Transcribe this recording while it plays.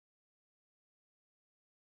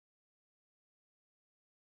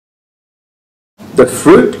The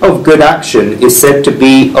fruit of good action is said to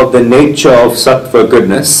be of the nature of sattva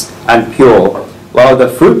goodness and pure, while the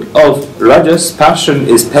fruit of rajas passion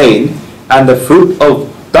is pain, and the fruit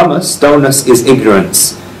of tamas dullness is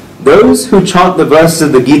ignorance. Those who chant the verses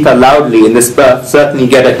of the Gita loudly in this birth certainly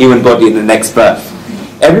get a human body in the next birth.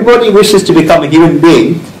 Everybody wishes to become a human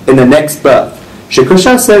being in the next birth. Shri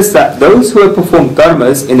Krishna says that those who have performed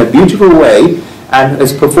karmas in a beautiful way and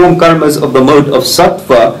has performed karmas of the mode of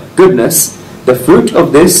sattva goodness, the fruit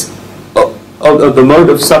of this, of the mode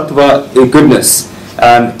of sattva goodness,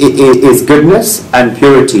 is goodness and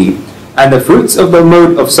purity. And the fruits of the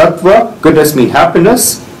mode of sattva goodness mean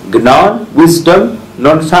happiness, gnan, wisdom,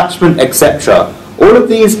 non-attachment, etc. All of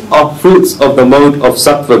these are fruits of the mode of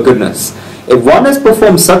sattva goodness. If one has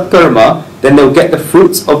performed satkarma, then they'll get the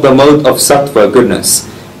fruits of the mode of sattva goodness.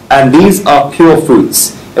 And these are pure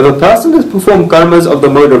fruits. If a person has performed karmas of the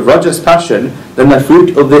mode of rajas passion, then the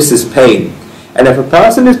fruit of this is pain. And if a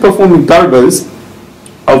person is performing karmas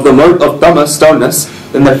of the mode of tamas dullness,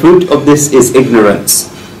 then the fruit of this is ignorance.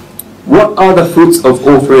 What are the fruits of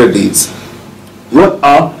all three of these? What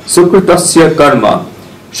are sukritasya karma?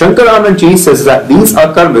 Shankaranandji says that these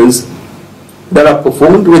are karmas that are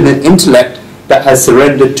performed with an intellect that has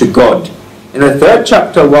surrendered to God. In the third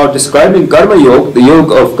chapter, while describing karma yoga, the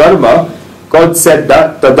yoga of karma, God said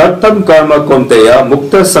that tadartam karma kunteya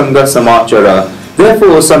mukta sangha samachara. Therefore,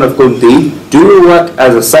 O son of Kunti, do your work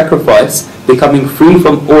as a sacrifice, becoming free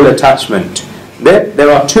from all attachment.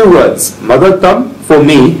 There are two words, madatam for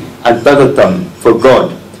me and tadatam for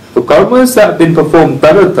God. For karmas that have been performed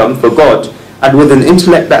tadatam for God and with an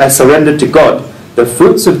intellect that has surrendered to God, the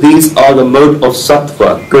fruits of these are the mode of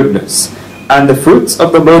sattva, goodness. And the fruits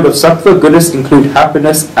of the mode of sattva, goodness, include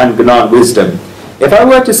happiness and gnan, wisdom. If I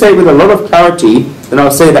were to say with a lot of clarity, then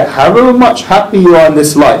I'll say that however much happy you are in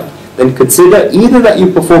this life, then consider either that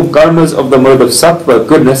you perform karmas of the mode of sattva,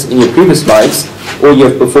 goodness, in your previous lives, or you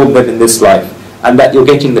have performed them in this life, and that you're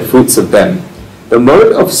getting the fruits of them. The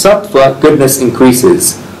mode of sattva, goodness,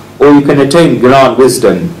 increases, or you can attain gnan,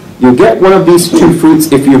 wisdom. You get one of these two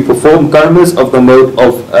fruits if you perform karmas of the mode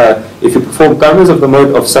of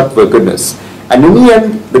sattva goodness. And in the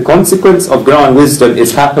end, the consequence of gnan wisdom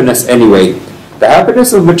is happiness anyway. The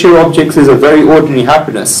happiness of material objects is a very ordinary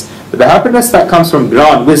happiness, but the happiness that comes from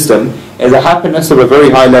gnan wisdom is a happiness of a very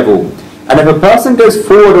high level. And if a person goes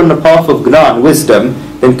forward on the path of gnan wisdom,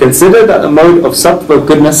 then consider that the mode of sattva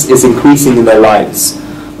goodness is increasing in their lives.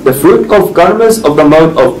 The fruit of karmas of the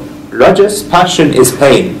mode of rajas passion is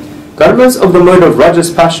pain. Karmas of the mode of rajas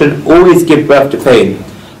passion always give birth to pain.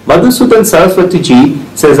 Madhusudan Saraswati ji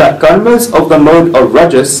says that karmas of the mode of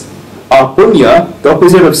rajas are punya, the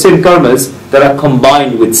opposite of sin karmas, that are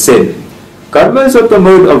combined with sin. Karmas of the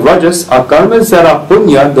mode of rajas are karmas that are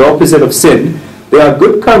punya, the opposite of sin. They are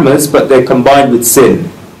good karmas, but they're combined with sin.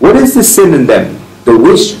 What is the sin in them? The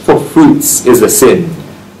wish for fruits is a sin.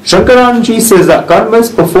 Shankaranji says that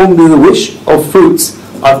karmas performed with the wish of fruits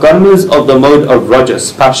are karmas of the mode of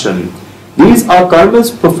rajas, passion. These are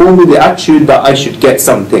karmas performed with the attitude that I should get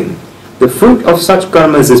something. The fruit of such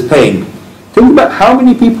karmas is pain. Think about how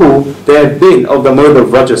many people there have been of the mode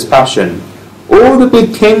of rajas, passion. All the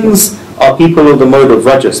big kings are people of the mode of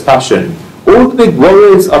rajas, passion. All the big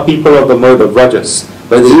warriors are people of the mode of rajas.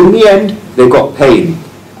 But in the end, they got pain.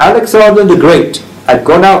 Alexander the Great had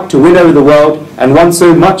gone out to win over the world and won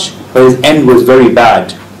so much, but his end was very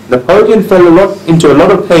bad. Napoleon fell into a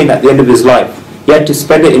lot of pain at the end of his life. He had to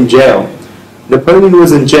spend it in jail. Napoleon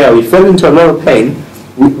was in jail. He fell into a lot of pain.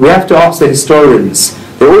 We have to ask the historians.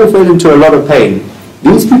 They all fell into a lot of pain.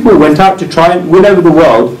 These people went out to try and win over the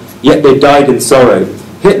world, yet they died in sorrow.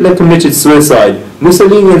 Hitler committed suicide.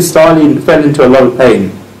 Mussolini and Stalin fell into a lot of pain.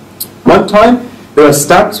 One time, there were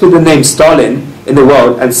stamps with the name Stalin in the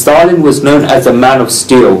world, and Stalin was known as a man of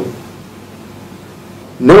steel.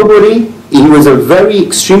 He was a very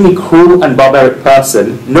extremely cruel and barbaric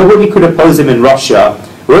person. Nobody could oppose him in Russia.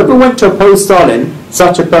 Whoever went to oppose Stalin,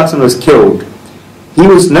 such a person was killed. He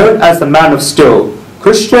was known as the man of steel.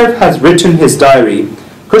 Khrushchev has written his diary.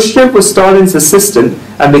 Khrushchev was Stalin's assistant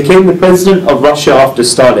and became the president of Russia after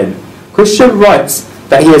Stalin. Khrushchev writes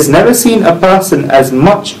that he has never seen a person as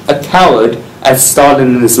much a coward as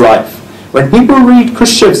Stalin in his life. When people read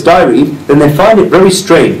Khrushchev's diary, then they find it very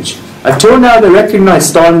strange. Until now they recognize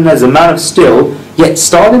Stalin as a man of steel, yet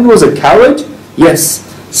Stalin was a coward? Yes,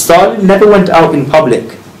 Stalin never went out in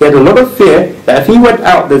public. He had a lot of fear that if he went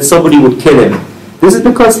out then somebody would kill him. This is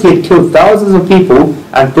because he had killed thousands of people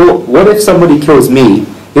and thought, what if somebody kills me?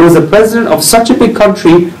 He was the president of such a big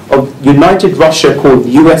country of United Russia called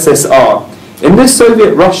USSR. In this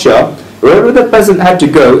Soviet Russia, wherever the president had to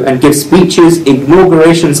go and give speeches,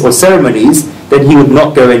 inaugurations or ceremonies, then he would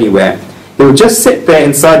not go anywhere. He would just sit there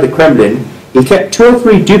inside the Kremlin. He kept 2 or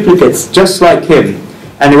 3 duplicates just like him.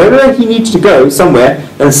 And wherever he needed to go somewhere,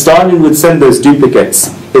 then Stalin would send those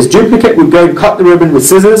duplicates. His duplicate would go and cut the ribbon with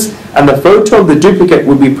scissors, and the photo of the duplicate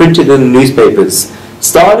would be printed in the newspapers.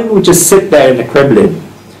 Stalin would just sit there in the Kremlin.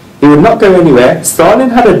 He would not go anywhere.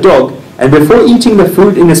 Stalin had a dog, and before eating the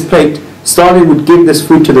food in his plate, Stalin would give this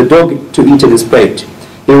food to the dog to eat in his plate.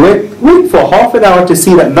 He would wait for half an hour to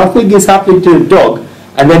see that nothing is happening to the dog,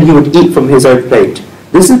 and then he would eat from his own plate.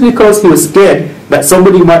 This is because he was scared that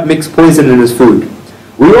somebody might mix poison in his food.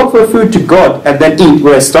 We offer food to God and then eat,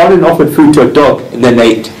 whereas Stalin offered food to a dog and then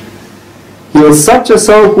ate. He was such a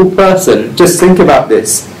sorrowful person. Just think about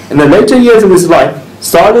this. In the later years of his life,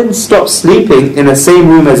 Stalin stopped sleeping in the same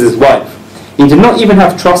room as his wife. He did not even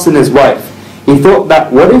have trust in his wife. He thought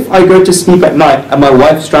that, what if I go to sleep at night and my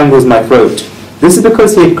wife strangles my throat? This is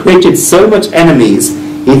because he had created so much enemies.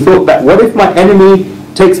 He thought that, what if my enemy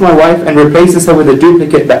takes my wife and replaces her with a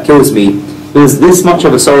duplicate that kills me? He was this much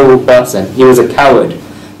of a sorrowful person. He was a coward.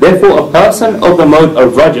 Therefore, a person of the mode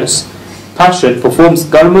of rajas passion performs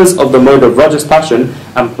karmas of the mode of rajas passion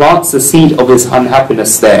and plants the seed of his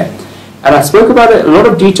unhappiness there. And I spoke about it in a lot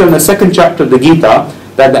of detail in the 2nd chapter of the Gita,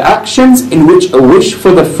 that the actions in which a wish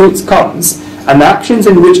for the fruits comes and the actions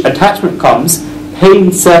in which attachment comes,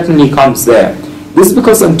 pain certainly comes there. This is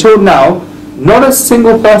because until now, not a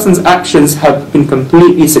single person's actions have been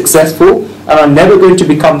completely successful and are never going to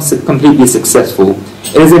become completely successful.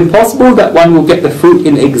 It is impossible that one will get the fruit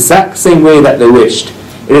in the exact same way that they wished.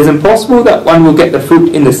 It is impossible that one will get the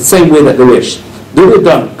fruit in the same way that they wished.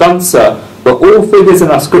 Dhruv, Kamsa were all figures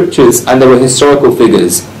in our scriptures, and they were historical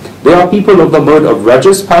figures. They are people of the mode of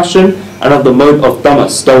rajas passion and of the mode of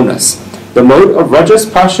tamas, dullness. The mode of rajas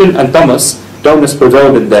passion and tamas, dullness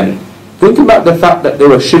prevailed in them. Think about the fact that they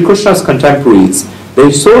were Sri Krishna's contemporaries.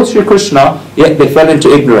 They saw Sri Krishna, yet they fell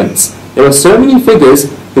into ignorance. There were so many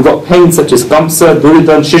figures who got pain, such as Kamsa,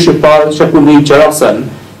 Duryodhan, Shishupal, Shakuni, Jarasan.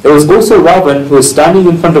 There was also Ravan, who was standing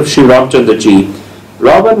in front of Sri Ramchandra ji.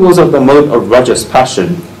 Ravan was of the mode of rajas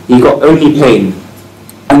passion. He got only pain.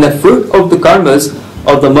 And the fruit of the karmas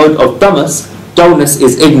of the mode of tamas, dullness,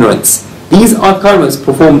 is ignorance. These are karmas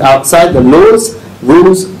performed outside the laws,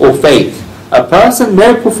 rules, or faith. A person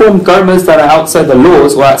may perform karmas that are outside the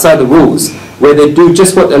laws or outside the rules, where they do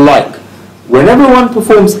just what they like. Whenever one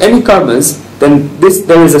performs any karmas, then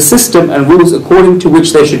there is a system and rules according to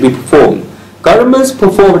which they should be performed. Karmas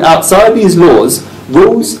performed outside these laws,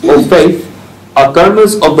 rules, or faith are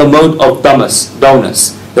karmas of the mode of tamas,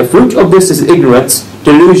 dullness. The fruit of this is ignorance,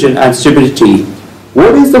 delusion, and stupidity.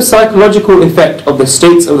 What is the psychological effect of the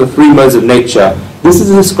states of the 3 modes of nature? This is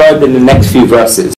described in the next few verses.